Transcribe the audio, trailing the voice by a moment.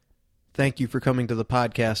Thank you for coming to the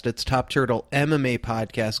podcast. It's Top Turtle MMA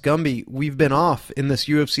Podcast. Gumby, we've been off in this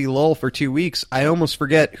UFC lull for 2 weeks. I almost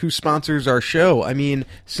forget who sponsors our show. I mean,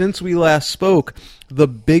 since we last spoke, the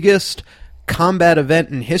biggest combat event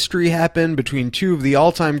in history happened between two of the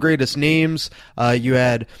all-time greatest names. You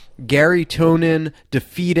had Gary Tonin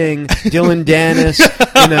defeating Dylan Dennis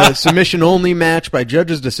in a submission-only match by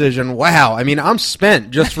judge's decision. Wow. I mean, I'm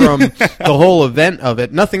spent just from the whole event of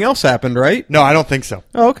it. Nothing else happened, right? No, I don't think so.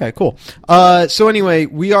 Oh, okay, cool. So anyway,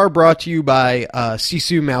 we are brought to you by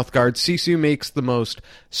Sisu Mouthguard. Sisu makes the most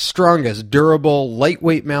strongest, durable,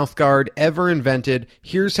 lightweight mouthguard ever invented.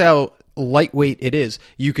 Here's how lightweight it is.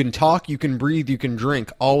 You can talk, you can breathe, you can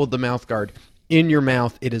drink, all with the mouthguard in your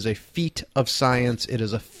mouth. It is a feat of science. It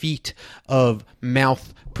is a feat of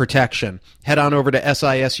mouth protection. Head on over to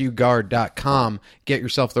sisuguard.com. Get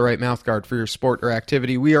yourself the right mouthguard for your sport or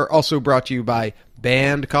activity. We are also brought to you by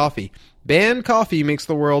Banned Coffee. Banned Coffee makes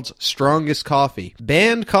the world's strongest coffee.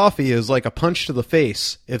 Banned Coffee is like a punch to the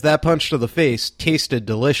face. If that punch to the face tasted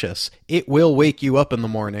delicious, it will wake you up in the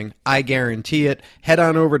morning. I guarantee it. Head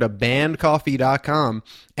on over to bannedcoffee.com.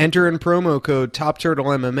 Enter in promo code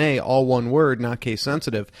TOPTURTLEMMA, all one word, not case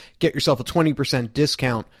sensitive. Get yourself a 20%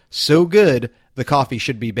 discount. So good, the coffee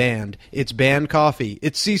should be banned. It's Banned Coffee.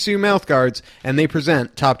 It's Sisu Mouthguards, and they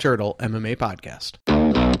present Top Turtle MMA Podcast.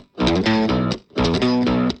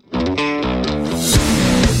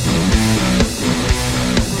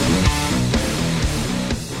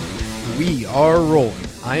 We are rolling.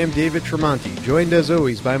 I am David Tremonti, joined as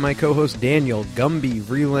always by my co-host Daniel Gumby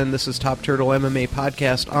Vreeland. This is Top Turtle MMA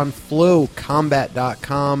Podcast on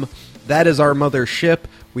FlowCombat.com. That is our mothership.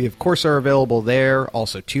 We, of course, are available there.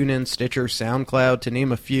 Also, TuneIn, Stitcher, SoundCloud, to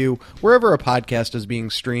name a few. Wherever a podcast is being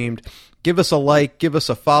streamed, give us a like, give us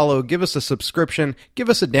a follow, give us a subscription, give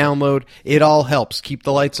us a download. It all helps keep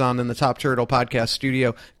the lights on in the Top Turtle Podcast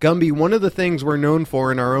studio. Gumby, one of the things we're known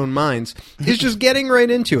for in our own minds is just getting right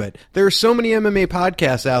into it. There are so many MMA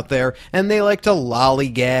podcasts out there, and they like to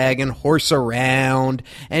lollygag and horse around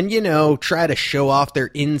and, you know, try to show off their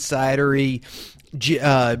insidery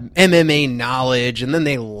MMA knowledge, and then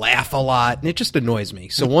they laugh a lot, and it just annoys me.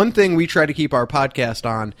 So one thing we try to keep our podcast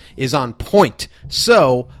on is on point.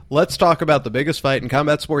 So let's talk about the biggest fight in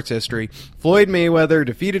combat sports history. Floyd Mayweather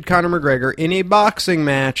defeated Conor McGregor in a boxing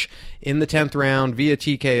match in the 10th round via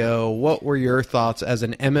TKO. What were your thoughts as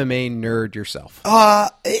an MMA nerd yourself?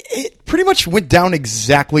 It pretty much went down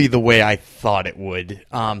exactly the way I thought it would,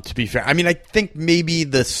 to be fair. I mean, I think maybe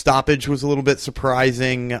the stoppage was a little bit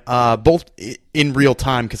surprising, both in real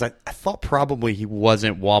time, because I thought probably he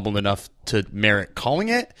wasn't wobbled enough to merit calling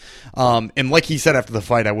it. And like he said after the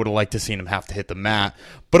fight, I would have liked to seen him have to hit the mat.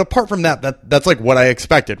 But apart from that's like what I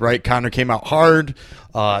expected, right? Conor came out hard,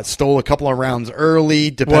 stole a couple of rounds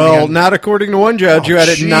early. Not according to one judge who had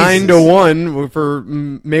it 9-1 for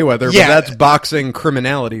Mayweather. Yeah. But that's boxing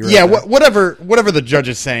criminality, right? Yeah, whatever the judge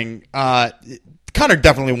is saying. Conor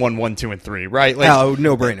definitely won 1, 2, and 3, right? Like, oh,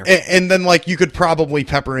 no brainer. And then, like, you could probably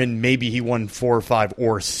pepper in maybe he won 4, 5,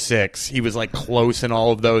 or 6. He was like close in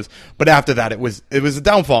all of those, but after that, it was a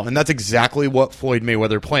downfall, and that's exactly what Floyd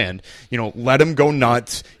Mayweather planned. You know, let him go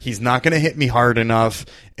nuts. He's not going to hit me hard enough,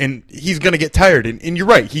 and he's going to get tired. And you're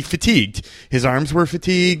right, he fatigued. His arms were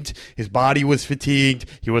fatigued. His body was fatigued.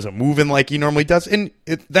 He wasn't moving like he normally does, and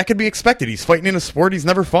that could be expected. He's fighting in a sport he's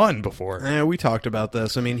never fought before. We talked about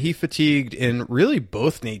this. I mean, he fatigued in really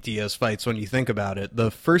both Nate Diaz fights when you think about it. The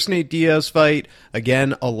first Nate Diaz fight,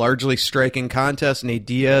 again, a largely striking contest. Nate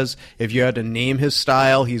Diaz, if you had to name his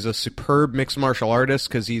style, he's a superb mixed martial artist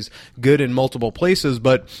because he's good in multiple places,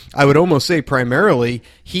 but I would almost say primarily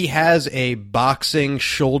he has a boxing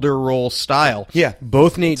shoulder roll style. Yeah.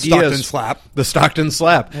 Both Nate Stockton Diaz... slap. The Stockton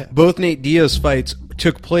slap. Yeah. Both Nate Diaz fights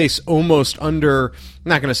took place almost under, I'm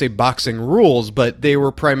not going to say boxing rules, but they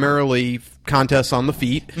were primarily contests on the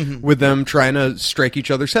feet with them trying to strike each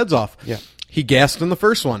other's heads off. Yeah. He gassed in the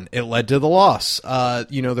first one. It led to the loss.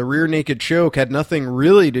 The rear naked choke had nothing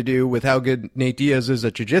really to do with how good Nate Diaz is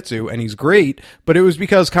at jiu-jitsu, and he's great, but it was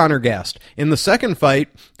because Conor gassed. In the second fight,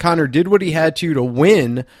 Conor did what he had to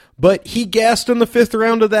win, but he gassed in the 5th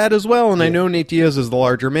round of that as well, and yeah. I know Nate Diaz is the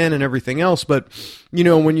larger man and everything else, but, you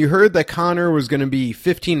know, when you heard that Conor was going to be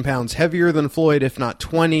 15 pounds heavier than Floyd, if not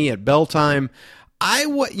 20 at bell time,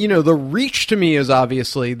 The reach to me is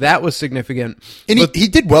obviously, that was significant. And he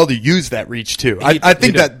did well to use that reach, too. I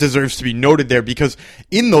think that deserves to be noted there, because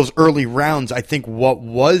in those early rounds, I think what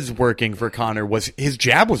was working for Conor was his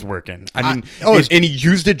jab was working. And he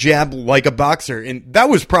used a jab like a boxer. And that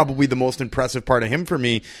was probably the most impressive part of him for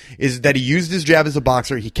me, is that he used his jab as a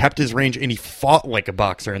boxer, he kept his range, and he fought like a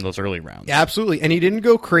boxer in those early rounds. Yeah, absolutely. And he didn't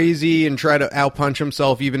go crazy and try to outpunch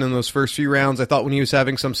himself even in those first few rounds. I thought when he was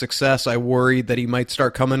having some success, I worried that he might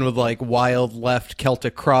start coming with like wild left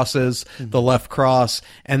Celtic crosses, the left cross,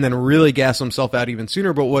 and then really gas himself out even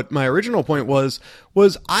sooner. But what my original point was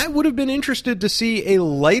I would have been interested to see a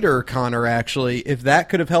lighter Conor, actually, if that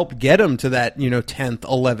could have helped get him to that, 10th,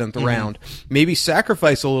 11th round. Maybe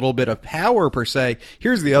sacrifice a little bit of power, per se.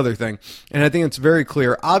 Here's the other thing, and I think it's very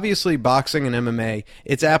clear. Obviously, boxing and MMA,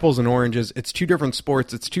 it's apples and oranges. It's two different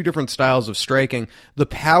sports. It's two different styles of striking. The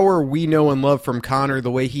power we know and love from Conor,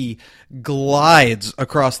 the way he glides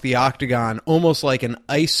across the octagon, almost like an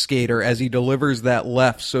ice skater as he delivers that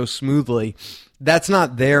left so smoothly, that's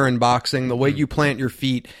not there in boxing. The way you plant your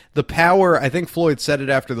feet, the power, I think Floyd said it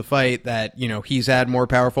after the fight that, he's had more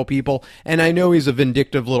powerful people. And I know he's a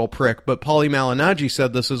vindictive little prick, but Paulie Malignaggi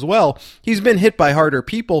said this as well. He's been hit by harder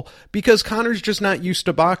people because Conor's just not used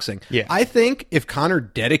to boxing. Yeah. I think if Conor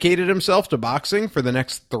dedicated himself to boxing for the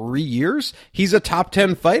next 3 years, he's a top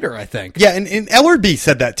 10 fighter, I think. Yeah, and Ellerby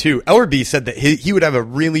said that too. Ellerby said that he would have a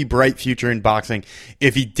really bright future in boxing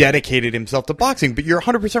if he dedicated himself to boxing. But you're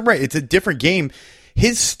 100% right. It's a different game.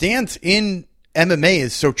 His stance in MMA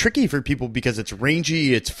is so tricky for people because it's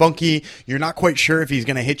rangy, it's funky. You're not quite sure if he's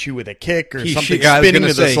going to hit you with a kick or something spinning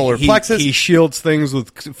to the solar plexus. He shields things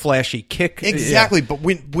with flashy kick. Exactly, yeah. But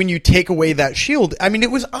when you take away that shield, I mean,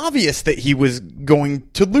 it was obvious that he was going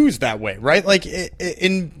to lose that way, right? Like,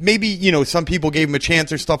 and maybe, some people gave him a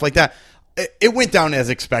chance or stuff like that. It went down as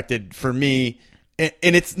expected for me, and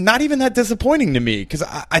it's not even that disappointing to me because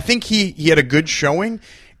I think he had a good showing.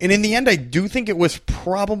 And in the end, I do think it was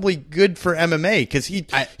probably good for MMA because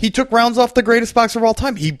he took rounds off the greatest boxer of all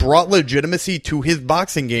time. He brought legitimacy to his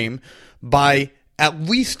boxing game by at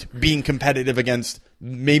least being competitive against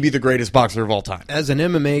maybe the greatest boxer of all time. As an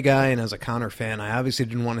MMA guy and as a Conor fan, I obviously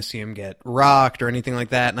didn't want to see him get rocked or anything like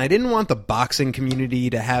that. And I didn't want the boxing community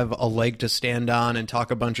to have a leg to stand on and talk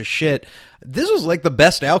a bunch of shit. This was like the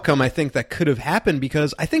best outcome I think that could have happened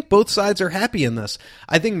because I think both sides are happy in this.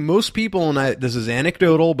 I think most people, and this is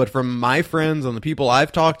anecdotal, but from my friends and the people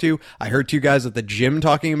I've talked to, I heard two guys at the gym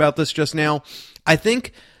talking about this just now. I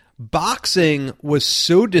think boxing was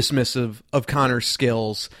so dismissive of Conor's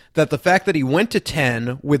skills that the fact that he went to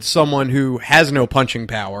 10 with someone who has no punching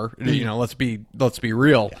power, let's be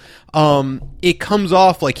real, it comes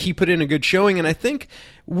off like he put in a good showing. And I think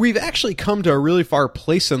we've actually come to a really far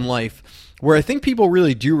place in life where I think people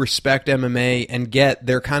really do respect MMA and get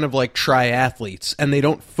they're kind of like triathletes and they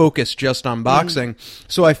don't focus just on boxing.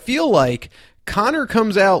 So I feel like Conor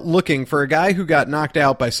comes out looking for a guy who got knocked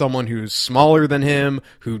out by someone who's smaller than him,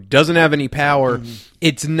 who doesn't have any power.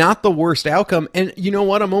 It's not the worst outcome. And you know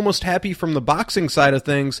what? I'm almost happy from the boxing side of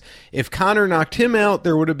things. If Conor knocked him out,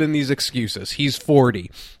 there would have been these excuses. He's 40.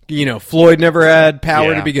 Floyd never had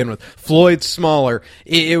power to begin with. Floyd's smaller.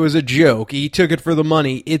 It was a joke. He took it for the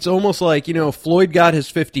money. It's almost like, Floyd got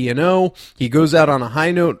his 50-0. He goes out on a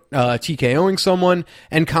high note, TKOing someone,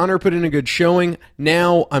 and Conor put in a good showing.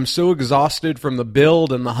 Now I'm so exhausted from the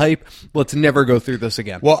build and the hype. Let's never go through this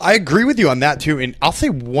again. Well, I agree with you on that too. And I'll say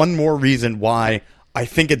one more reason why I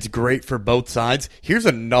think it's great for both sides. Here's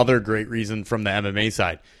another great reason from the MMA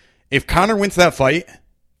side. If Conor wins that fight,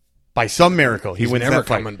 by some miracle, he wins that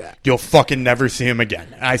fight, you'll fucking never see him again.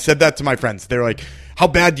 And I said that to my friends. They're like, how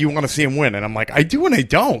bad do you want to see him win? And I'm like, I do and I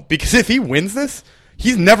don't. Because if he wins this,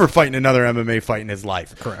 he's never fighting another MMA fight in his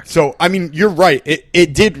life. Correct. So, I mean, you're right.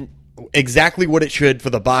 It did exactly what it should for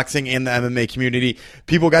the boxing and the MMA community.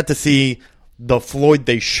 People got to see the Floyd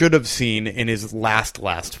they should have seen in his last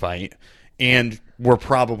fight. And we're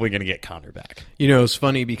probably going to get Conor back. It's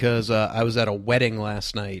funny because I was at a wedding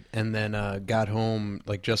last night and then got home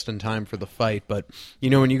like just in time for the fight. But,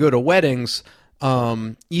 when you go to weddings,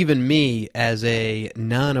 even me as a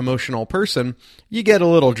non-emotional person, you get a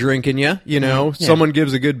little drink in you, Someone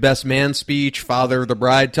gives a good best man speech, father of the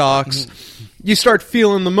bride talks. You start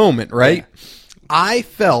feeling the moment, right? Yeah. I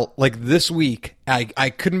felt like this week, I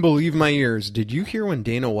couldn't believe my ears. Did you hear when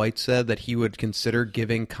Dana White said that he would consider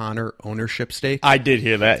giving Conor ownership stake? I did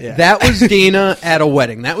hear that, yeah. That was Dana at a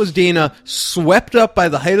wedding. That was Dana swept up by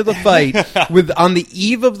the height of the fight, on the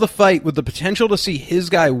eve of the fight, with the potential to see his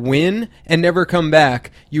guy win and never come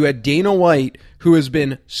back. You had Dana White, who has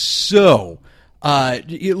been so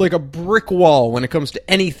like a brick wall when it comes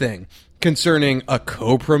to anything concerning a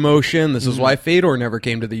co-promotion. This is why Fedor never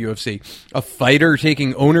came to the UFC. A fighter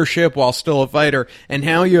taking ownership while still a fighter. And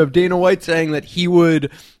now you have Dana White saying that he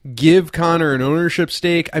would give Conor an ownership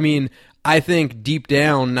stake. I mean, I think deep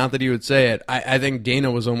down, not that he would say it, I think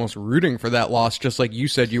Dana was almost rooting for that loss, just like you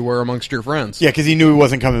said you were amongst your friends. Yeah, because he knew he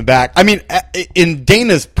wasn't coming back. I mean, in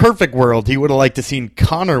Dana's perfect world, he would have liked to seen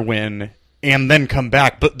Conor win and then come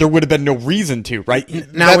back, but there would have been no reason to, right?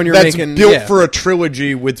 Now when you're that's making built for a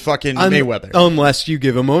trilogy with fucking Mayweather. Unless you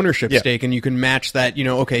give him ownership stake and you can match that,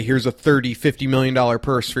 okay, here's a $30-50 million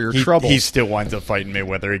purse for your trouble. He still winds up fighting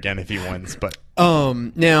Mayweather again if he wins, but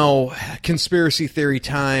now conspiracy theory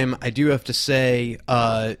time. I do have to say,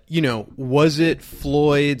 was it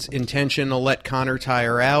Floyd's intention to let Conor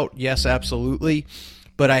tire out? Yes, absolutely.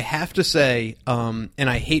 But I have to say, and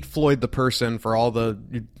I hate Floyd the person for all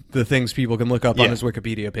the things people can look up on his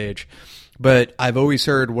Wikipedia page. But I've always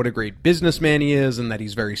heard what a great businessman he is and that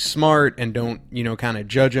he's very smart, and don't, kind of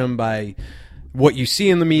judge him by what you see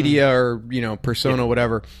in the media or, persona,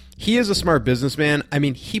 whatever. He is a smart businessman. I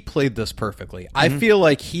mean, he played this perfectly. I feel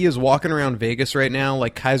like he is walking around Vegas right now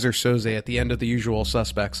like Kaiser Soze at the end of The Usual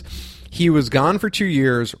Suspects. He was gone for 2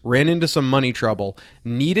 years, ran into some money trouble,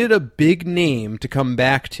 needed a big name to come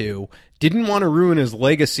back to, didn't want to ruin his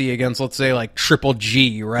legacy against, let's say, like Triple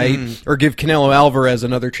G, right? Or give Canelo Alvarez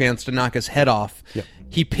another chance to knock his head off. Yep.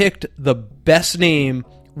 He picked the best name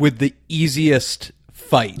with the easiest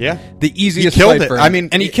fight. Yeah. The easiest he killed fight it. for him. I mean,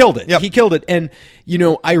 and he killed it. Yep. He killed it. And,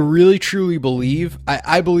 I really, truly believe,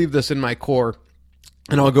 I believe this in my core,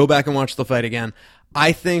 and I'll go back and watch the fight again.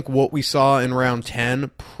 I think what we saw in round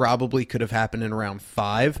 10 probably could have happened in round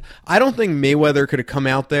 5. I don't think Mayweather could have come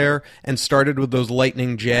out there and started with those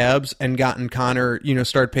lightning jabs and gotten Conor,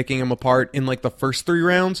 start picking him apart in like the first 3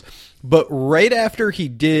 rounds. But right after he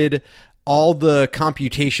did all the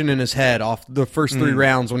computation in his head off the first 3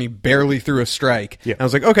 rounds when he barely threw a strike, I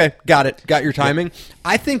was like, okay, got it. Got your timing.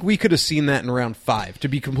 I think we could have seen that in round 5, to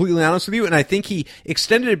be completely honest with you. And I think he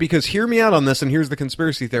extended it because, hear me out on this, and here's the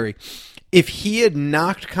conspiracy theory. If he had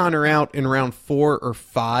knocked Conor out in round 4 or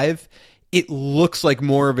 5, it looks like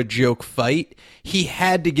more of a joke fight. He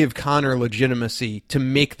had to give Conor legitimacy to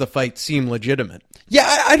make the fight seem legitimate.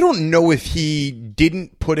 Yeah, I don't know if he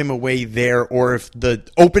didn't put him away there or if the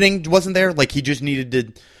opening wasn't there. Like, he just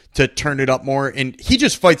needed to turn it up more. And he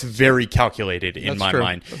just fights very calculated in my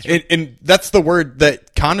mind. And that's the word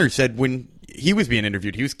that Conor said when he was being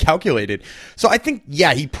interviewed. He was calculated. So I think,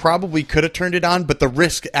 he probably could have turned it on, but the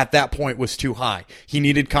risk at that point was too high. He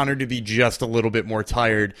needed Conor to be just a little bit more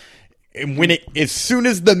tired. And as soon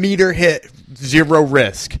as the meter hit 0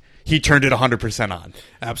 risk, he turned it 100% on.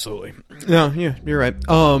 Absolutely. No, yeah, you're right.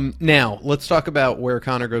 Now, let's talk about where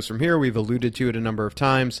Conor goes from here. We've alluded to it a number of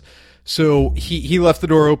times. So he left the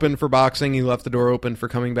door open for boxing. He left the door open for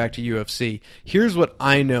coming back to UFC. Here's what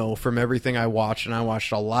I know from everything I watched, and I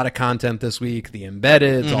watched a lot of content this week, the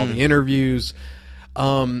embeddeds, all the interviews.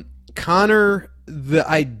 Conor, the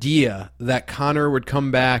idea that Conor would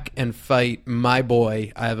come back and fight my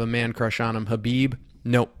boy, I have a man crush on him, Khabib,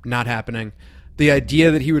 nope, not happening. The idea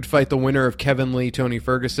that he would fight the winner of Kevin Lee, Tony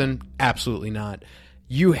Ferguson, absolutely not.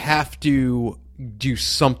 You have to do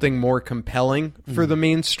something more compelling for the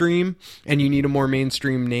mainstream, and you need a more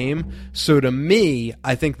mainstream name. So to me,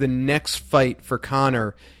 I think the next fight for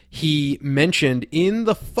Conor, he mentioned in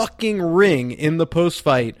the fucking ring in the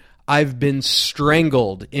post-fight, I've been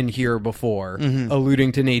strangled in here before,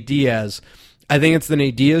 alluding to Nate Diaz. I think it's the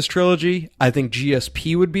Nate Diaz trilogy. I think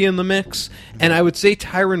GSP would be in the mix. And I would say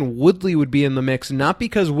Tyron Woodley would be in the mix, not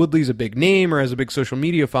because Woodley's a big name or has a big social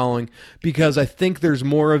media following, because I think there's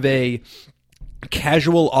more of a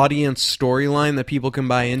casual audience storyline that people can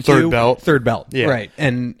buy into. Third belt, yeah. Right,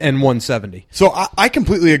 and 170. So I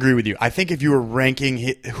completely agree with you. I think if you were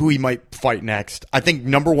ranking who he might fight next, I think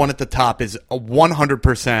number 1 at the top is a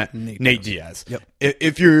 100% Nate Diaz. Yep.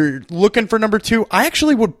 If you're looking for number 2, I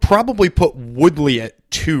actually would probably put Woodley at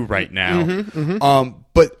 2 right now.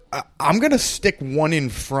 But I'm going to stick 1 in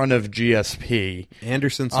front of GSP.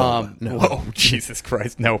 Anderson Silva. No. Oh, Jesus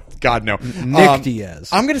Christ. No. God, no. Nick Diaz.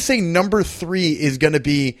 I'm going to say number 3 is going to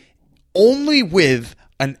be only with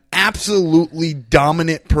an absolutely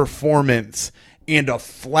dominant performance and a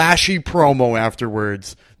flashy promo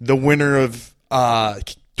afterwards, the winner of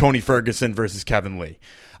Tony Ferguson versus Kevin Lee.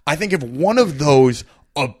 I think if one of those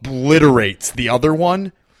obliterates the other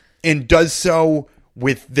one and does so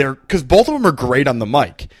with because both of them are great on the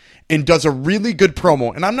mic, and does a really good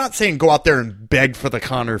promo, and I'm not saying go out there and beg for the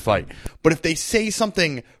Conor fight, but if they say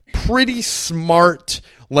something pretty smart,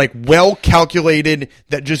 like well calculated,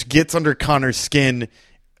 that just gets under Conor's skin,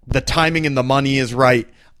 the timing and the money is right,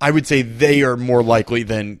 I would say they are more likely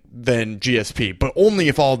than GSP, but only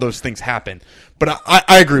if all of those things happen. But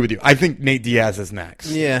I agree with you. I think Nate Diaz is next.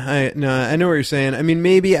 Yeah, I know what you're saying. I mean,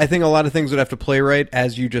 maybe I think a lot of things would have to play right,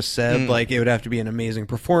 as you just said. Like, it would have to be an amazing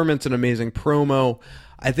performance, an amazing promo.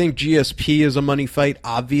 I think GSP is a money fight,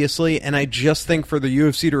 obviously, and I just think for the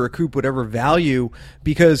UFC to recoup whatever value,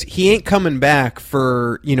 because he ain't coming back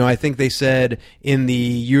for, I think they said in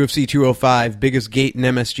the UFC 205, biggest gate in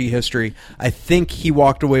MSG history, I think he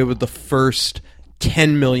walked away with the first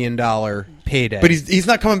 $10 million payday. But he's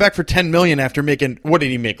not coming back for $10 million after making, what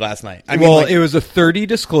did he make last night? It was a 30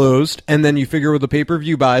 disclosed, and then you figure with the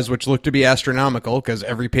pay-per-view buys, which look to be astronomical because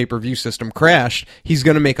every pay-per-view system crashed, he's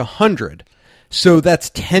going to make 100. So that's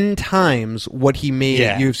 10 times what he made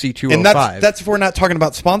at UFC 205. And that's if we're not talking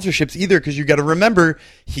about sponsorships either, because you got to remember,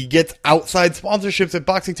 he gets outside sponsorships at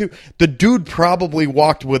boxing too. The dude probably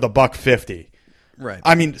walked with $150. Right.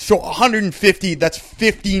 I mean, so 150, that's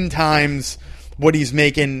 15 times what he's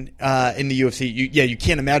making in the UFC. You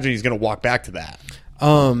can't imagine he's going to walk back to that.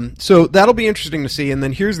 So that'll be interesting to see. And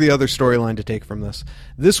then here's the other storyline to take from this.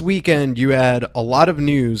 This weekend, you had a lot of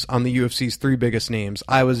news on the UFC's 3 biggest names.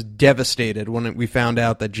 I was devastated when we found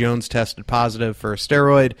out that Jones tested positive for a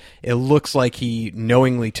steroid. It looks like he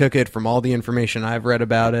knowingly took it from all the information I've read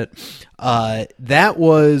about it. That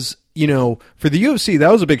was, for the UFC,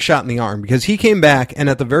 that was a big shot in the arm because he came back and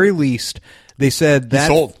at the very least, they said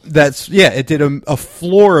it did a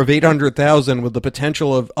floor of 800,000 with the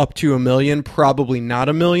potential of up to 1 million, probably not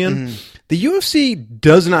 1 million. Mm-hmm. The UFC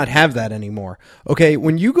does not have that anymore. Okay,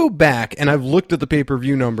 when you go back, and I've looked at the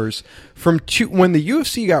pay-per-view numbers, from when the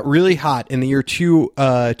UFC got really hot in the year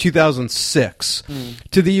 2006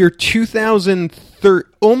 to the year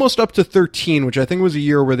 2013, almost up to 13, which I think was a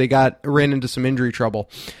year where they ran into some injury trouble,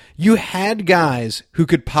 you had guys who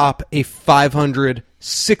could pop a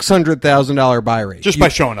 $600,000 buy rate. Just by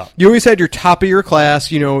showing up. You always had your top of your class,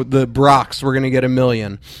 the Brocks were going to get 1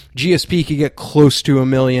 million. GSP could get close to 1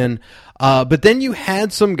 million. But then you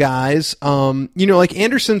had some guys, like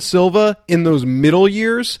Anderson Silva in those middle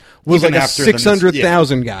years was even like a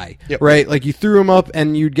 600,000 guy, right? Like you threw him up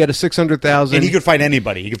and you'd get a 600,000. And he could fight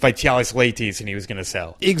anybody. He could fight Tialis Leites and he was going to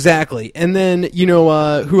sell. Exactly. And then,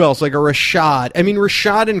 who else? Like a Rashad. I mean,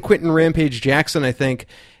 Rashad and Quentin Rampage Jackson, I think,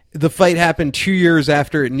 the fight happened 2 years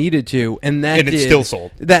after it needed to, and it still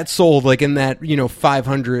sold. That sold like in that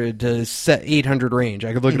 500 to 800 range.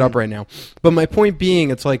 I could look it up right now. But my point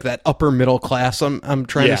being, it's like that upper middle class. I'm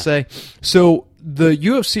trying to say. So the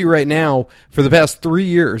UFC right now, for the past 3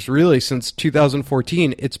 years, really since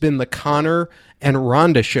 2014, it's been the Conor and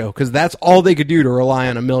Ronda show because that's all they could do to rely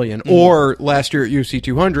on 1 million. Or last year at UFC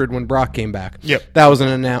 200 when Brock came back. That was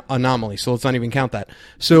an anomaly, so let's not even count that.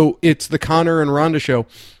 So it's the Conor and Ronda show.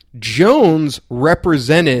 Jones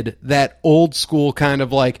represented that old school kind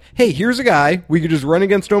of like, hey, here's a guy we could just run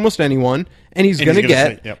against almost anyone, and he's going to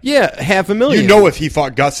get $500,000. If he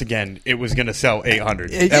fought Gus again, it was going to sell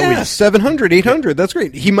 800. At least 700, 800. That's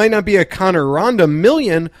great. He might not be a Conor Ronda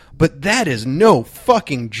million, but that is no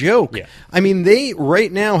fucking joke. Yeah. I mean, they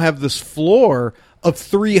right now have this floor of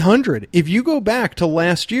 300. If you go back to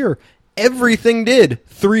last year, everything did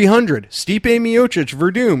 300. Stipe Miocic,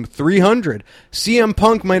 Verdum, 300. CM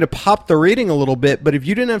Punk might have popped the rating a little bit, but if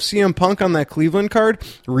you didn't have CM Punk on that Cleveland card,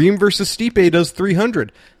 Reem versus Stipe does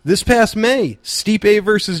 300. This past May, Stipe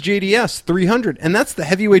versus JDS, 300. And that's the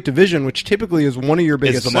heavyweight division, which typically is one of your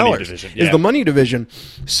biggest sellers. Is the money division.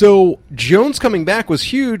 So Jones coming back was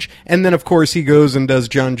huge, and then, of course, he goes and does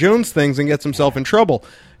John Jones things and gets himself in trouble.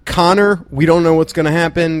 Conor, we don't know what's going to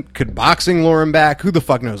happen. Could boxing lure him back? Who the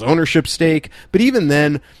fuck knows? Ownership stake. But even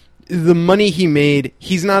then, the money he made,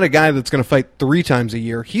 he's not a guy that's going to fight 3 times a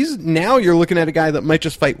year. Now you're looking at a guy that might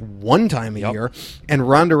just fight 1 time a year. And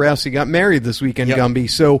Ronda Rousey got married this weekend, Gumby.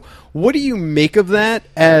 So what do you make of that?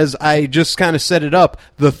 As I just kind of set it up,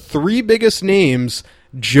 the 3 biggest names.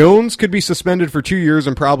 Jones could be suspended for 2 years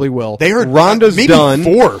and probably will. They heard Ronda's maybe done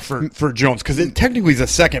 4 for Jones because technically he's a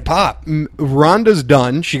second pop. Ronda's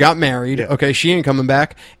done. She got married. Yeah. Okay, she ain't coming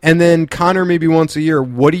back. And then Conor maybe once a year.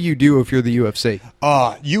 What do you do if you're the UFC?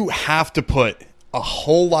 You have to put a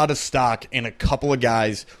whole lot of stock in a couple of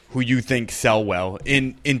guys who you think sell well.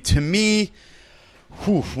 And to me,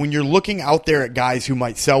 when you're looking out there at guys who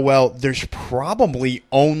might sell well, there's probably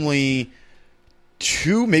only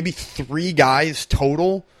 2, maybe 3 guys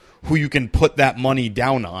total who you can put that money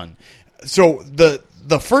down on. So the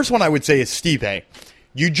first one I would say is Stipe.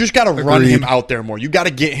 You just got to run him out there more. You got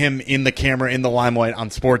to get him in the camera, in the limelight on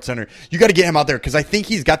SportsCenter. You got to get him out there because I think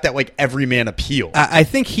he's got that like everyman appeal. I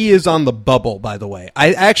think he is on the bubble, by the way.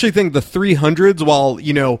 I actually think the 300s, while,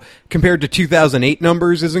 compared to 2008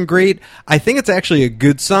 numbers isn't great, I think it's actually a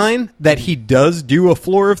good sign that he does do a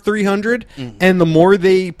floor of 300. And the more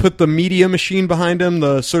they put the media machine behind him,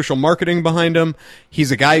 the social marketing behind him,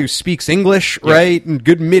 he's a guy who speaks English, right? And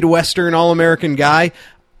good Midwestern All-American guy.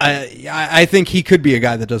 I think he could be a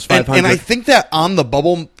guy that does 500. And I think that on the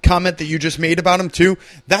bubble comment that you just made about him, too,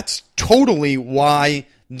 that's totally why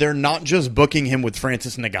they're not just booking him with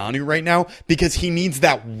Francis Ngannou right now, because he needs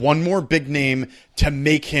that one more big name to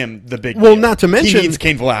make him the big Well, deal. not to mention... He needs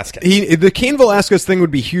Cain Velasquez. The Cain Velasquez thing would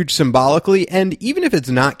be huge symbolically, and even if it's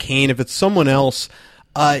not Cain, if it's someone else...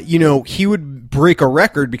 he would break a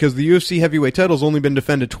record because the UFC heavyweight title's only been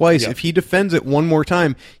defended twice. Yep. If he defends it one more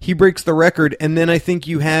time, he breaks the record, and then I think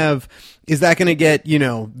you have... Is that going to get,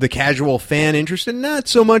 the casual fan interested? Not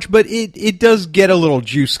so much, but it does get a little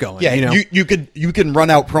juice going. Yeah, you can run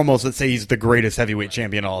out promos that say he's the greatest heavyweight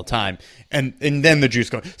champion of all time, and then the juice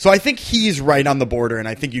going. So I think he's right on the border, and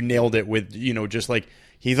I think you nailed it with, just like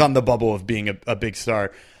he's on the bubble of being a big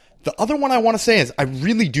star. The other one I want to say is I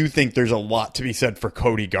really do think there's a lot to be said for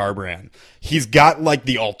Cody Garbrandt. He's got like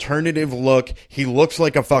the alternative look. He looks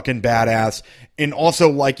like a fucking badass. And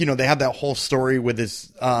also like, they had that whole story with his,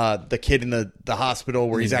 the kid in the hospital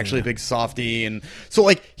where he's actually a big softie. And so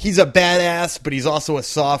like he's a badass, but he's also a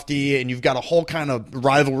softie. And you've got a whole kind of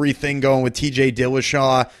rivalry thing going with TJ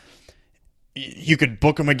Dillashaw. You could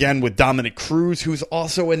book him again with Dominic Cruz, who's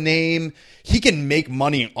also a name. He can make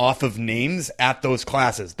money off of names at those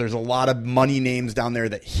classes. There's a lot of money names down there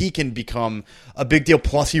that he can become a big deal.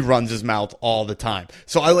 Plus, he runs his mouth all the time.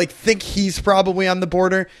 So I think he's probably on the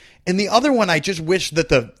border. And the other one, I just wish that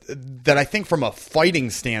that I think from a fighting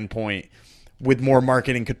standpoint, with more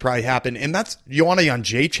marketing, could probably happen. And that's Joanna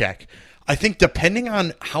Jędrzejczyk. I think depending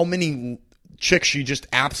on how many chick she just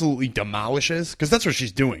absolutely demolishes, because that's what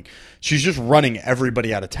she's doing. She's just running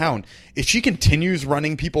everybody out of town. If she continues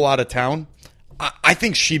running people out of town, I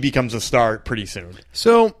think she becomes a star pretty soon.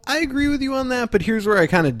 So I agree with you on that, but here's where I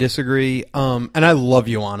kind of disagree. And I love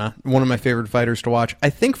Joanna, one of my favorite fighters to watch.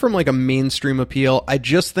 I think from like a mainstream appeal, I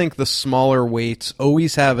just think the smaller weights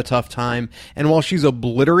always have a tough time. And while she's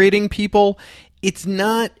obliterating people, it's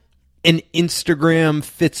not an Instagram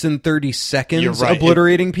fits in 30 seconds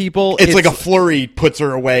obliterating people. It's like a flurry puts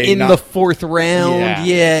her away. In the fourth round.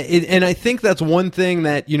 Yeah. And I think that's one thing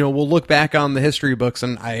that, we'll look back on the history books,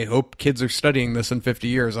 and I hope kids are studying this in 50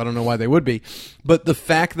 years. I don't know why they would be. But the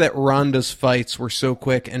fact that Ronda's fights were so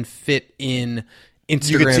quick and fit in Instagram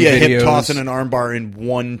you could see a videos, hip toss and an armbar in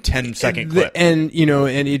 1 10-second clip. And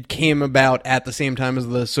it came about at the same time as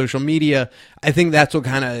the social media. I think that's what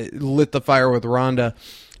kind of lit the fire with Ronda.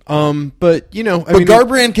 But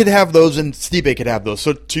Garbrandt could have those and Stipe could have those.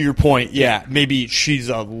 So to your point, maybe she's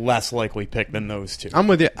a less likely pick than those two. I'm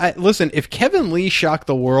with you. Listen, if Kevin Lee shocked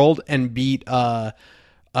the world and beat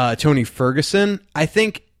Tony Ferguson, I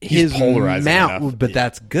think his mouth, but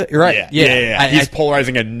that's good. You're right. Yeah. He's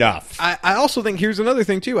polarizing enough. I also think here's another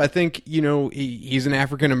thing too. I think he's an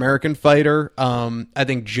African American fighter. I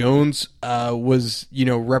think Jones was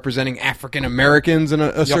representing African Americans in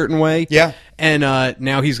a certain way. Yeah, and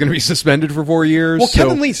now he's going to be suspended for 4 years. Well,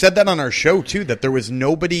 Kevin Lee said that on our show too, that there was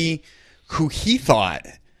nobody who he thought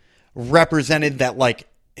represented that like.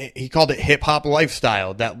 He called it hip-hop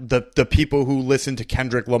lifestyle, that the people who listen to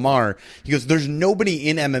Kendrick Lamar. He goes, there's nobody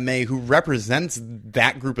in MMA who represents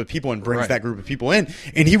that group of people and brings that group of people in.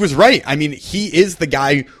 And he was right. I mean, he is the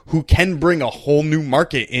guy who can bring a whole new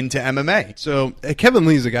market into MMA. So Kevin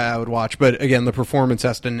Lee's a guy I would watch, but again, the performance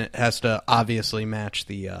has to obviously match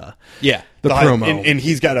the promo. And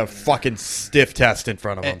he's got a fucking stiff test in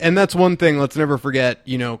front of him. And that's one thing, let's never forget,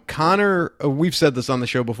 Conor, we've said this on the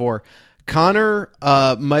show before, Conor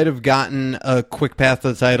might have gotten a quick path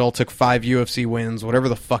to the title, took 5 UFC wins, whatever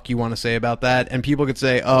the fuck you want to say about that. And people could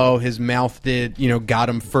say, oh, his mouth got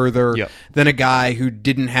him further than a guy who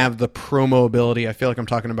didn't have the promo ability. I feel like I'm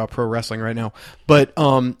talking about pro wrestling right now. But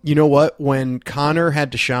you know what? When Conor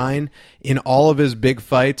had to shine in all of his big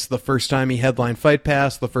fights, the first time he headlined Fight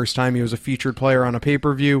Pass, the first time he was a featured player on a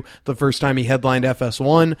pay-per-view, the first time he headlined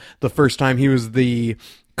FS1, the first time he was the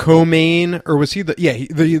co-main, or was he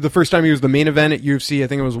the first time he was the main event at UFC, I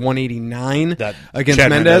think it was 189 against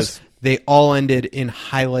Mendes. They all ended in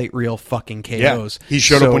highlight reel fucking KOs. Yeah, he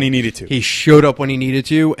showed up when he needed to. He showed up when he needed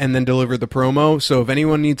to and then delivered the promo. So if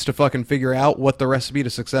anyone needs to fucking figure out what the recipe to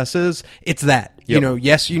success is, it's that. You know,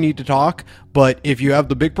 yes, you need to talk, but if you have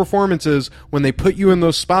the big performances, when they put you in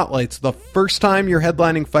those spotlights, the first time you're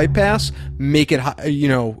headlining Fight Pass, make it,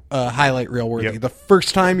 highlight reel worthy. Yep. The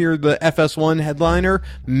first time you're the FS1 headliner,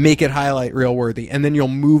 make it highlight reel worthy, and then you'll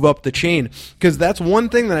move up the chain. Because that's one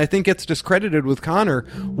thing that I think gets discredited with Conor,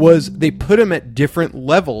 was they put him at different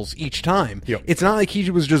levels each time. Yep. It's not like he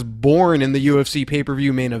was just born in the UFC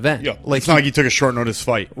pay-per-view main event. Yeah, it's not like he took a short notice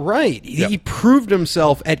fight. Right. He proved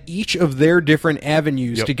himself at each of their different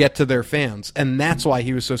avenues to get to their fans, and that's why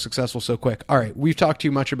he was so successful so quick. All right, we've talked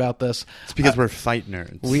too much about this. It's because we're fight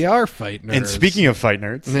nerds. We are fight nerds. And speaking of fight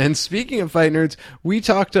nerds, we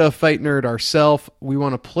talked to a fight nerd ourselves. We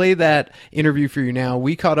want to play that interview for you now.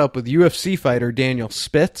 We caught up with UFC fighter Daniel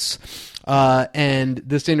Spitz. And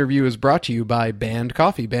this interview is brought to you by Banned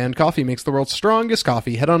Coffee. Banned Coffee makes the world's strongest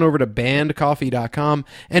coffee. Head on over to bannedcoffee.com.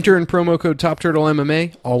 Enter in promo code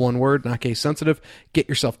TopTurtleMMA, all one word, not case sensitive. Get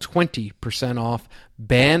yourself 20% off.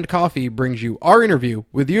 Banned Coffee brings you our interview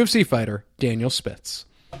with UFC fighter Daniel Spitz.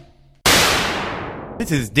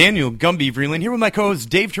 This is Daniel Gumby Vreeland here with my co-host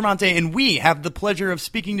Dave Tremonte, and we have the pleasure of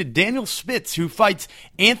speaking to Daniel Spitz, who fights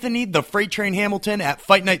Anthony the Freight Train Hamilton at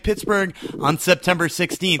Fight Night Pittsburgh on September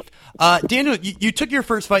 16th. Daniel, you took your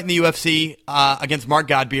first fight in the UFC against Mark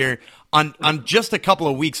Godbeer on just a couple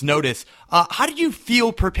of weeks' notice. How did you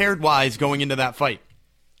feel prepared-wise going into that fight?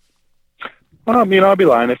 I'd be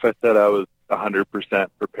lying if I said I was 100%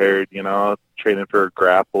 prepared. Training for a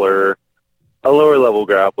grappler, a lower-level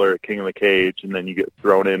grappler at King of the Cage, and then you get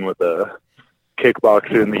thrown in with a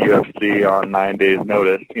kickboxer in the UFC on 9 days'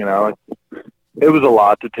 notice. It was a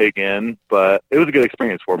lot to take in, but it was a good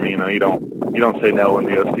experience for me. You don't say no when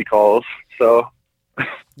the UFC calls. So,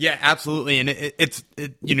 yeah, absolutely, and it's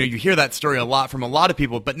you hear that story a lot from a lot of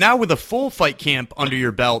people. But now with a full fight camp under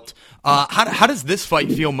your belt, how does this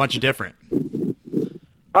fight feel much different?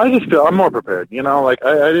 I just feel I'm more prepared. I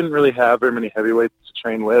didn't really have very many heavyweights to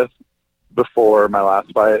train with before my last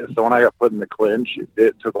fight. So when I got put in the clinch,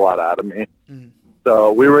 it took a lot out of me.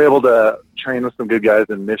 So we were able to train with some good guys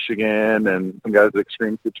in Michigan and some guys at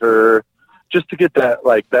Extreme Couture just to get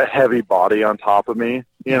that heavy body on top of me,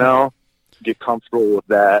 get comfortable with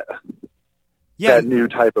that new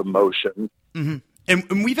type of motion. Mm-hmm.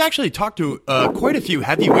 And we've actually talked to quite a few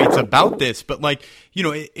heavyweights about this, but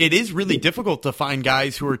it is really difficult to find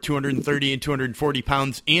guys who are 230 and 240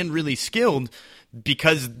 pounds and really skilled,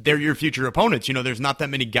 because they're your future opponents. There's not that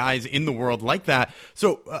many guys in the world like that.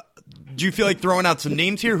 So do you feel like throwing out some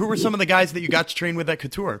names here? Who were some of the guys that you got to train with at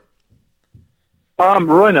Couture?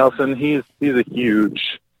 Roy Nelson, he's been a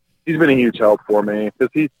huge help for me, because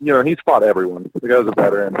he's fought everyone. The guy's a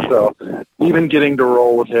veteran. So even getting to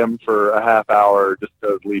roll with him for a half hour just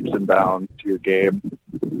does leaps and bounds to your game.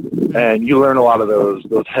 And you learn a lot of those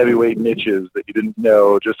heavyweight niches that you didn't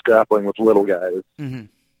know just grappling with little guys. Mm-hmm.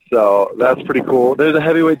 So that's pretty cool. There's a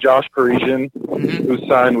heavyweight, Josh Parisian, who's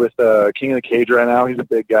signed with King of the Cage right now. He's a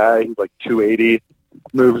big guy. He's like 280,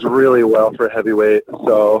 moves really well for a heavyweight.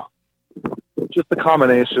 So just the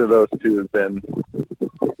combination of those two has been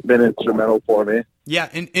instrumental for me. Yeah,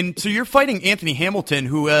 and so you're fighting Anthony Hamilton,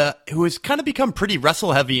 who has kind of become pretty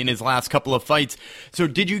wrestle heavy in his last couple of fights. So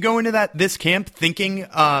did you go into this camp thinking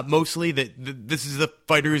mostly that this is the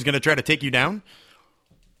fighter who's going to try to take you down?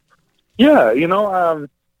 Yeah,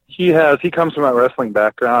 he comes from a wrestling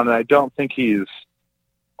background, and I don't think he's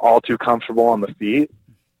all too comfortable on the feet,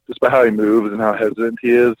 just by how he moves and how hesitant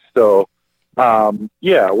he is. So,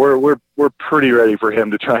 we're pretty ready for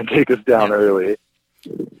him to try and take us down early.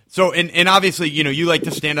 So, and obviously, you like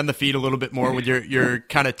to stand on the feet a little bit more with your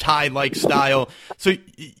kind of Thai-like style. So,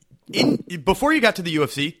 before you got to the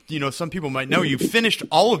UFC, some people might know you finished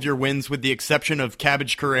all of your wins with the exception of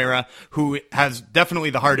Cabbage Carrera, who has definitely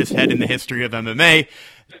the hardest head in the history of MMA.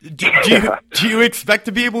 Do you expect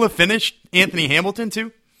to be able to finish Anthony Hamilton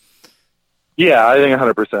too? Yeah, I think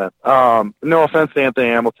 100%. No offense to Anthony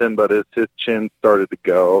Hamilton, but his chin started to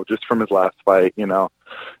go just from his last fight.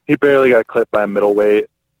 He barely got clipped by a middleweight,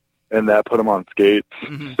 and that put him on skates.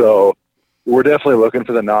 Mm-hmm. So we're definitely looking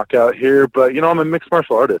for the knockout here. But I'm a mixed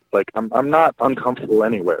martial artist. I'm not uncomfortable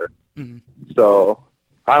anywhere. Mm-hmm. So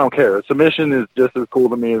I don't care. A submission is just as cool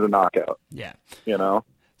to me as a knockout. Yeah.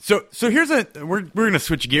 So here's we're going to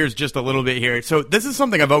switch gears just a little bit here. So this is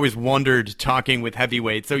something I've always wondered talking with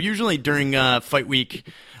heavyweights. So usually during fight week,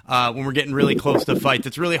 when we're getting really close to fights,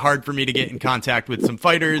 it's really hard for me to get in contact with some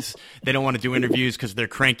fighters. They don't want to do interviews because they're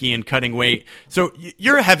cranky and cutting weight. So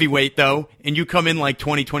you're a heavyweight, though, and you come in like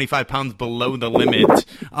 20, 25 pounds below the limit.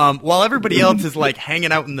 While everybody else is like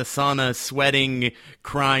hanging out in the sauna, sweating,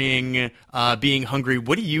 crying, being hungry,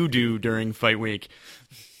 what do you do during fight week?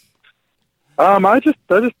 I just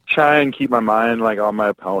try and keep my mind like on my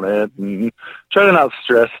opponent and try to not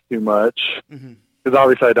stress too much because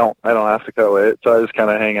obviously I don't have to cut weight, so I just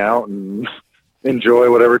kind of hang out and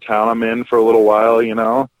enjoy whatever town I'm in for a little while, you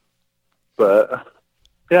know. But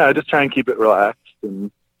yeah, I just try and keep it relaxed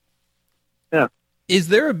and yeah. Is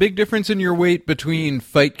there a big difference in your weight between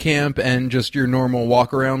fight camp and just your normal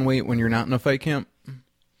walk around weight when you're not in a fight camp?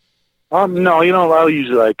 No, you know, I'll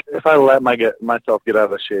usually like if I let myself get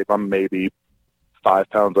out of shape, I'm maybe 5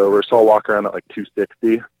 pounds over, so I'll walk around at like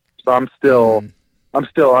 260. So I'm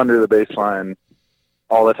still under the baseline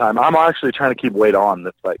all the time. I'm actually trying to keep weight on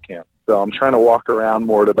this fight camp, so I'm trying to walk around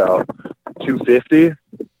more at about 250,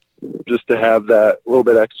 just to have that little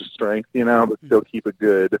bit extra strength, you know, but still keep a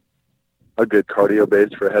good cardio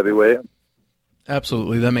base for heavyweight.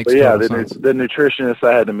 Absolutely, that makes total sense. The nutritionist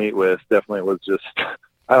I had to meet with definitely was just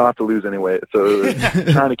I don't have to lose any weight, so it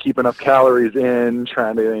was trying to keep enough calories in,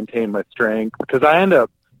 trying to maintain my strength, because I end up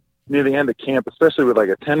near the end of camp, especially with like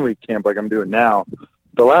a 10-week camp like I'm doing now,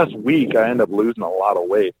 the last week I end up losing a lot of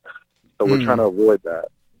weight, so we're trying to avoid that.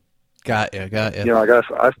 Got you. You know,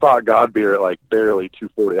 I fought God beer at like barely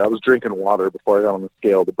 240. I was drinking water before I got on the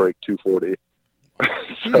scale to break 240.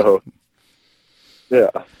 So, yeah.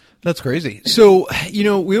 That's crazy. So, you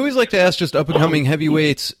know, we always like to ask just up-and-coming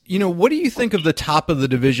heavyweights, you know, what do you think of the top of the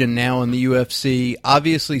division now in the UFC?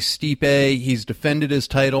 Obviously, Stipe, he's defended his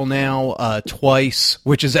title now twice,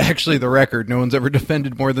 which is actually the record. No one's ever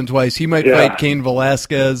defended more than twice. He might fight Cain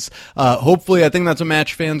Velasquez. Hopefully, I think that's a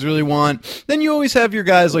match fans really want. Then you always have your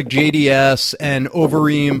guys like JDS and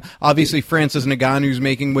Overeem. Obviously, Francis Ngannou's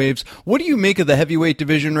making waves. What do you make of the heavyweight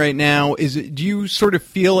division right now? Do you sort of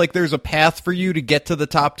feel like there's a path for you to get to the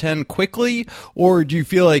top 10 quickly, or do you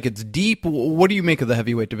feel like it's deep? What do you make of the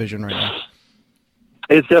heavyweight division right now?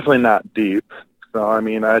 It's definitely not deep. So, I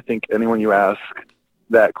mean, I think anyone you ask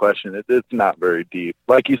that question, it's not very deep.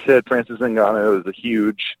 Like you said, Francis Ngannou is a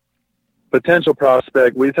huge potential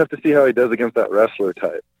prospect. We just have to see how he does against that wrestler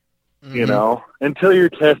type. You know, until you're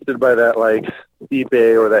tested by that, like,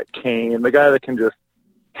 Stipe or that Cain, the guy that can just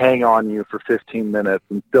hang on you for 15 minutes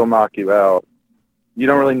and still knock you out, you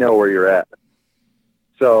don't really know where you're at.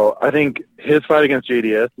 So I think his fight against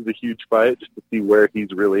JDS is a huge fight just to see where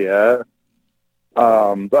he's really at.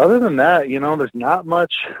 But other than that, you know, there's not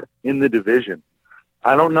much in the division.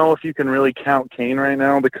 I don't know if you can really count Cain right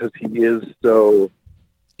now because he is so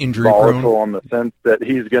injury volatile prone, on the sense that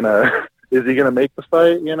is he gonna make the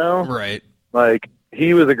fight, you know? Right. Like,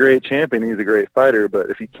 he was a great champion, he's a great fighter,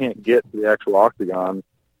 but if he can't get to the actual octagon,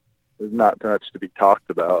 there's not much to be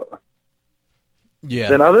talked about. Yeah.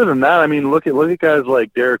 Then other than that, I mean, look at guys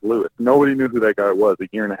like Derek Lewis. Nobody knew who that guy was a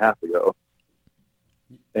year and a half ago.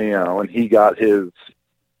 And, you know, and he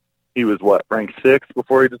was what, ranked 6th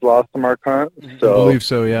before he just lost to Mark Hunt? So I believe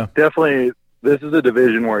so, yeah. Definitely, this is a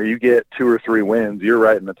division where you get 2 or 3 wins, you're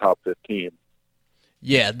right in the top 15.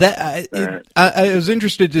 Yeah, I was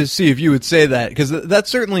interested to see if you would say that, because that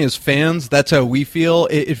certainly as fans, that's how we feel.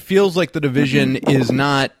 It feels like the division is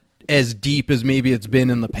not as deep as maybe it's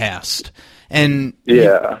been in the past. And,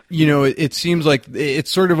 you know, it seems like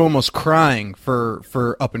it's sort of almost crying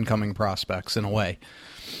for up-and-coming prospects in a way.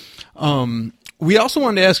 We also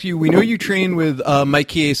wanted to ask you, we know you train with Mike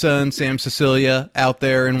Chiesa and Sam Sicilia out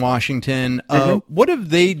there in Washington. What have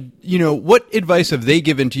they, you know, what advice have they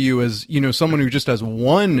given to you as, you know, someone who just has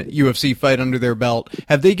one UFC fight under their belt?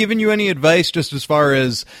 Have they given you any advice just as far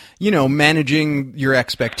as, you know, managing your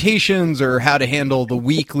expectations or how to handle the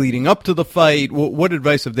week leading up to the fight? What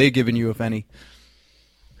advice have they given you, if any?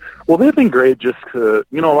 Well, they've been great just to,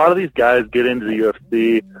 you know, a lot of these guys get into the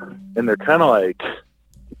UFC and they're kind of like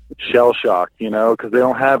shell shocked, you know, because they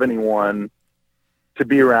don't have anyone to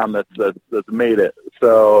be around that's made it.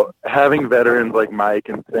 So having veterans like Mike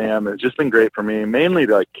and Sam has just been great for me, mainly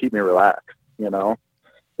to like keep me relaxed. You know,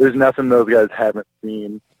 there's nothing those guys haven't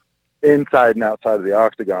seen inside and outside of the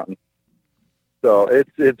octagon. So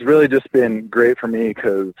it's really just been great for me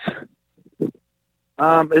because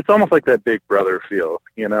it's almost like that big brother feel,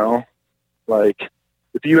 you know, like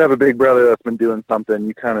if you have a big brother that's been doing something,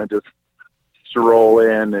 you kind of just stroll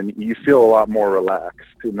in and you feel a lot more relaxed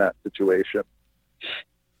in that situation.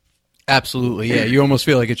 Absolutely, yeah. You almost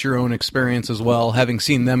feel like it's your own experience as well, having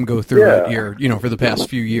seen them go through it here, you know, for the past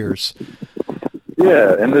few years.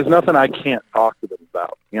 Yeah, and there's nothing I can't talk to them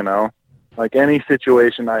about, you know? Like any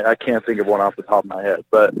situation, I can't think of one off the top of my head,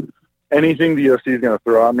 but anything the UFC is going to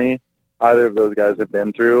throw at me, either of those guys have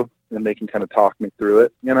been through, and they can kind of talk me through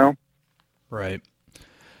it, you know? Right.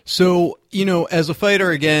 So, as a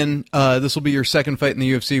fighter, again, this will be your second fight in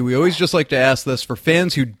the UFC. We always just like to ask this for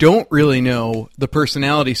fans who don't really know the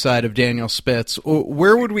personality side of Daniel Spitz.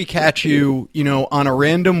 Where would we catch you, on a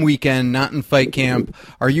random weekend, not in fight camp?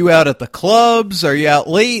 Are you out at the clubs? Are you out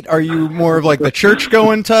late? Are you more of like the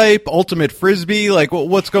church-going type, ultimate frisbee? Like,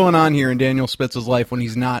 what's going on here in Daniel Spitz's life when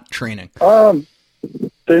he's not training?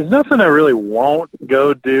 There's nothing I really won't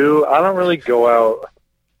go do. I don't really go out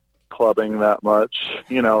clubbing that much,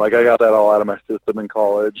 like I got that all out of my system in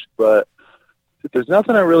college, but there's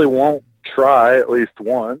nothing I really won't try at least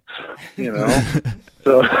once,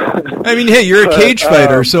 so I mean, hey, you're a cage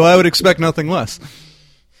fighter, so I would expect nothing less.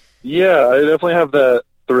 Yeah, I definitely have that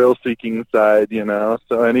thrill-seeking side,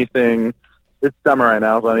 so anything, it's summer right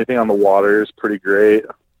now, so anything on the water is pretty great,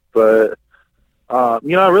 but I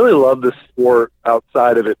really love this sport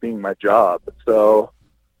outside of it being my job, so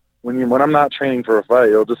when I'm not training for a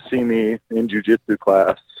fight, you'll just see me in jiu-jitsu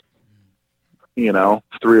class, 3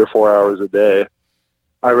 or 4 hours a day.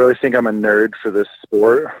 I really think I'm a nerd for this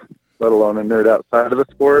sport, let alone a nerd outside of the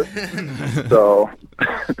sport. So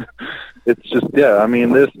it's just,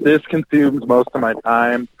 this consumes most of my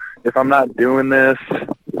time. If I'm not doing this,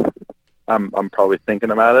 I'm probably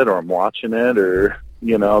thinking about it or I'm watching it or,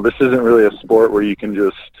 this isn't really a sport where you can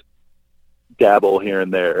just dabble here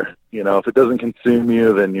and there. If it doesn't consume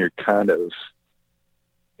you, then you're kind of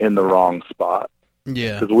in the wrong spot.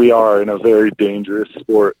 Yeah. Because we are in a very dangerous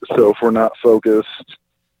sport. So if we're not focused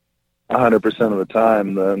 100% of the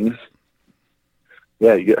time, then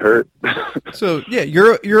yeah, you get hurt. So yeah,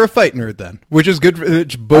 you're a fight nerd then, which is good.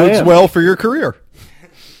 Which bodes well for your career.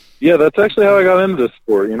 Yeah, that's actually how I got into this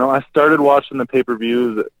sport. I started watching the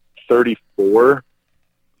pay-per-views at 34.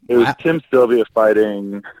 It was Tim Sylvia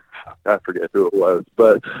fighting. I forget who it was,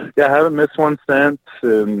 but yeah, I haven't missed one since,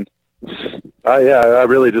 and I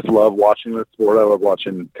really just love watching this sport. I love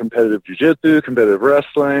watching competitive jiu-jitsu, competitive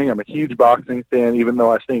wrestling. I'm a huge boxing fan, even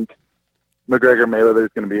though I think McGregor-Mayweather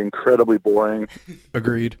is going to be incredibly boring.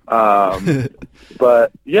 Agreed.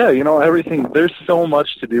 But yeah, everything, there's so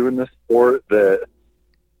much to do in this sport that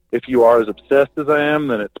if you are as obsessed as I am,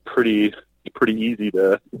 then it's pretty easy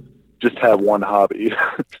to just have one hobby.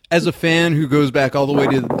 As a fan who goes back all the way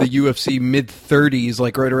to the UFC mid-30s,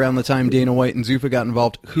 like right around the time Dana White and Zuffa got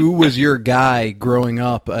involved, who was your guy growing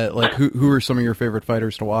up? Who are some of your favorite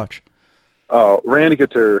fighters to watch? Oh, Randy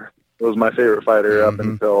Couture was my favorite fighter up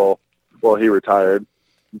until, he retired.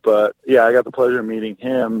 But yeah, I got the pleasure of meeting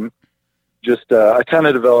him. Just, I kind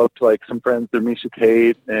of developed like some friends through Misha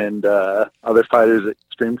Tate and other fighters at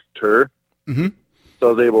Extreme Couture. Mm-hmm. So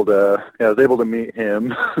I was able to meet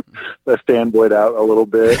him. I fanboyed out a little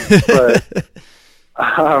bit. But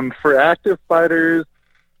for active fighters,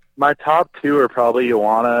 my top two are probably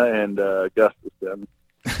Joanna and Gustafsson.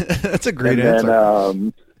 That's a great answer.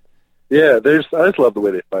 I just love the way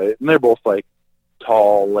they fight. And they're both like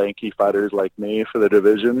tall, lanky fighters like me for the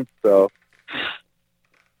division. So,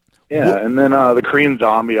 yeah. And then the Korean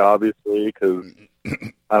Zombie, obviously, because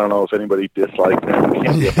I don't know if anybody dislikes him. You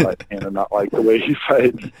can't be a fight fan and not like the way he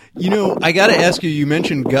fights. I got to ask you, you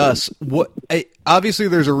mentioned Gus. Obviously,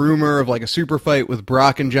 there's a rumor of like a super fight with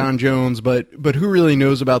Brock and John Jones, but who really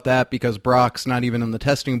knows about that because Brock's not even in the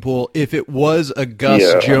testing pool. If it was a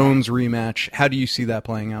Gus-Jones rematch, how do you see that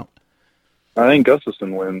playing out? I think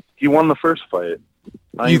Gustafsson wins. He won the first fight.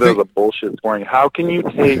 I think that was a bullshit scoring. How can you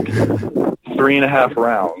take 3.5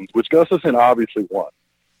 rounds, which Gustafsson obviously won?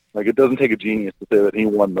 Like, it doesn't take a genius to say that he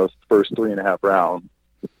won those first 3.5 rounds.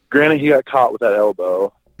 Granted, he got caught with that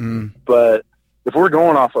elbow, but if we're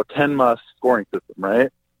going off a 10-must scoring system,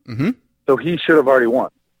 right? Mm-hmm. So he should have already won.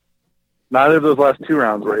 Neither of those last 2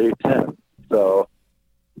 rounds were 8-10. So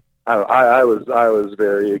I was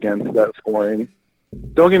very against that scoring.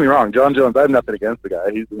 Don't get me wrong, John Jones, I have nothing against the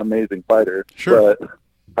guy. He's an amazing fighter. Sure. But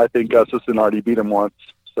I think Gustafsson already beat him once,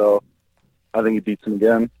 so I think he beats him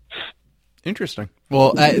again. Interesting.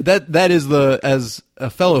 Well, that is as a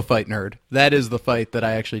fellow fight nerd, that is the fight that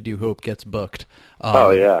I actually do hope gets booked.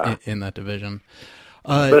 In that division,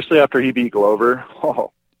 especially after he beat Glover.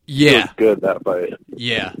 Oh, yeah, it was good, that fight.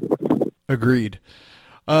 Yeah, agreed.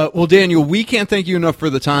 Well, Daniel, we can't thank you enough for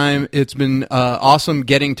the time. It's been awesome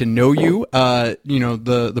getting to know you.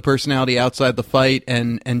 The personality outside the fight,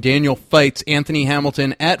 and Daniel fights Anthony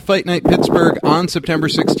Hamilton at Fight Night Pittsburgh on September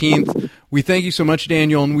 16th. We thank you so much,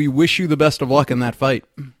 Daniel, and we wish you the best of luck in that fight.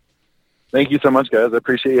 Thank you so much, guys. I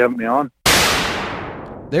appreciate you having me on.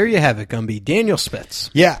 There you have it, Gumby. Daniel Spitz.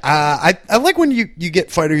 Yeah, I like when you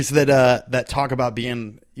get fighters that talk about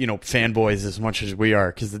being fanboys as much as we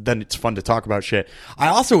are, because then it's fun to talk about shit. I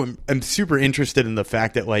also am super interested in the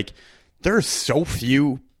fact that like there are so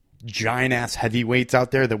few giant ass heavyweights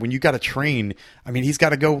out there that when you got to train, I mean, he's got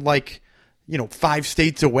to go like, 5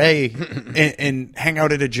 states away and hang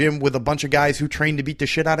out at a gym with a bunch of guys who train to beat the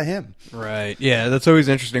shit out of him. Right. Yeah, that's always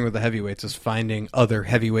interesting with the heavyweights is finding other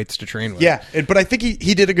heavyweights to train with. Yeah, but I think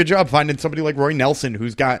he did a good job finding somebody like Roy Nelson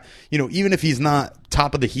who's got, even if he's not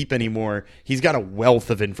top of the heap anymore, he's got a wealth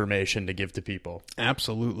of information to give to people.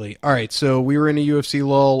 Absolutely. All right, so we were in a UFC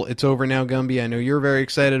lull. It's over now, Gumby. I know you're very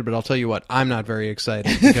excited, but I'll tell you what, I'm not very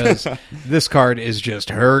excited because this card is just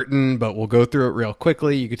hurting, but we'll go through it real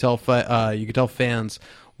quickly. You could tell fans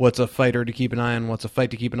what's a fighter to keep an eye on, what's a fight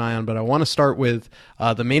to keep an eye on. But I want to start with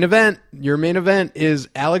the main event. Your main event is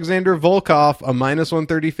Alexander Volkov, a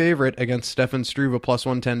 -130 favorite against Stefan Struve, a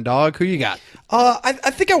 +110 dog. Who you got? I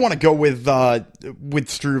think I want to go with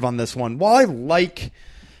Struve on this one. While I like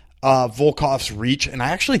Volkov's reach, and I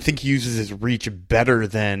actually think he uses his reach better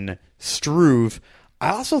than Struve, I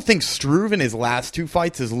also think Struve in his last 2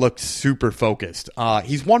 fights has looked super focused.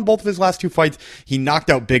 He's won both of his last 2 fights. He knocked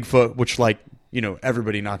out Bigfoot, which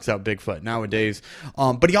everybody knocks out Bigfoot nowadays.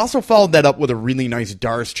 But he also followed that up with a really nice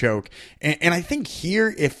Darce choke. And I think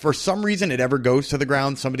here, if for some reason it ever goes to the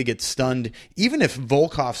ground, somebody gets stunned, even if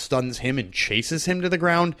Volkov stuns him and chases him to the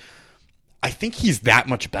ground, I think he's that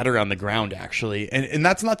much better on the ground, actually. And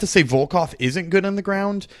that's not to say Volkov isn't good on the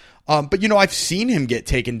ground. But, I've seen him get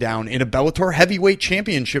taken down in a Bellator heavyweight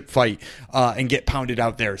championship fight and get pounded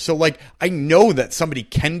out there. So, I know that somebody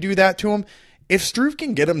can do that to him. If Struve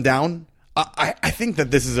can get him down, I think that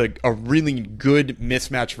this is a really good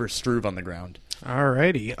mismatch for Struve on the ground.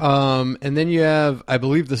 Alrighty. And then you have, I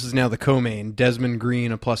believe this is now the co-main, Desmond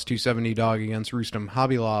Green, a +270 dog against Rustam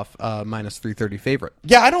Khabilov, -330 favorite.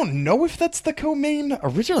 Yeah, I don't know if that's the co-main.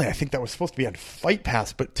 Originally, I think that was supposed to be on Fight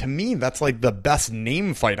Pass, but to me, that's the best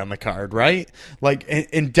name fight on the card, right?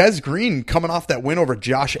 And Des Green coming off that win over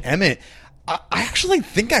Josh Emmett, I actually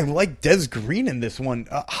think I like Des Green in this one.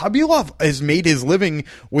 Khabilov has made his living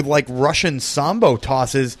with Russian sambo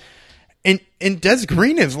tosses, and Des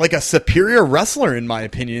Green is a superior wrestler in my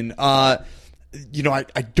opinion. I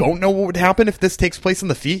don't know what would happen if this takes place on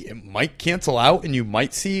the feet. It might cancel out, and you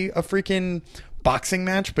might see a freaking boxing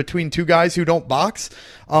match between 2 guys who don't box.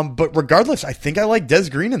 But regardless, I think I like Des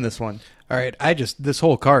Green in this one. All right, this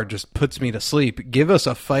whole card just puts me to sleep. Give us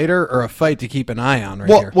a fighter or a fight to keep an eye on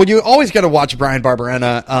here. Well, you always got to watch Brian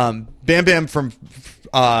Barberena. Bam Bam from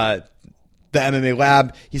the MMA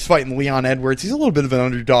Lab. He's fighting Leon Edwards. He's a little bit of an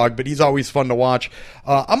underdog, but he's always fun to watch.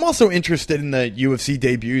 I'm also interested in the UFC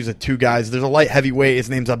debuts of 2 guys. There's a light heavyweight. His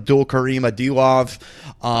name's Abdul Karim Adilov.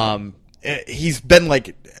 He's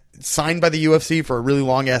been signed by the UFC for a really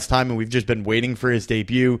long ass time, and we've just been waiting for his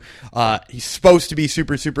debut. He's supposed to be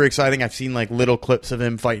super, super exciting. I've seen little clips of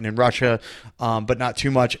him fighting in Russia, but not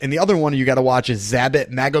too much. And the other one you got to watch is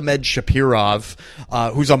Zabit Magomed Shapirov,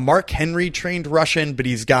 who's a Mark Henry trained Russian, but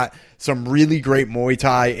he's got some really great Muay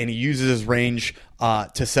Thai, and he uses his range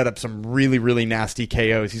to set up some really, really nasty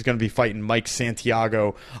KOs. He's going to be fighting Mike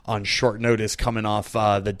Santiago on short notice coming off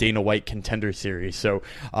the Dana White Contender Series. So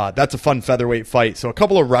that's a fun featherweight fight. So a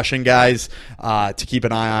couple of Russian guys to keep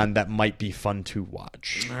an eye on that might be fun to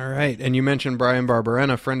watch. All right. And you mentioned Brian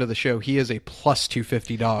Barberena, friend of the show. He is a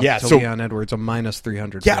 +250 dog to Leon Edwards, a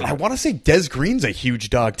 -300. Yeah, and I want to say Des Green's a huge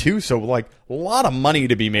dog too. So a lot of money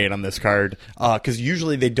to be made on this card because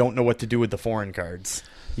usually they don't know what to do with the foreign cards.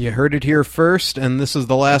 You heard it here first, and this is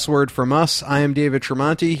the last word from us. I am David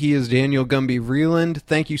Tremonti. He is Daniel Gumby Vreeland.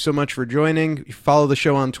 Thank you so much for joining. Follow the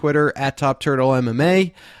show on Twitter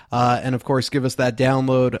 @TopTurtleMMA. And, of course, give us that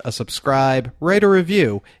download, a subscribe, write a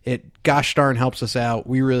review. It gosh darn helps us out.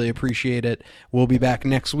 We really appreciate it. We'll be back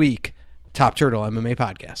next week. Top Turtle MMA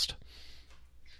Podcast.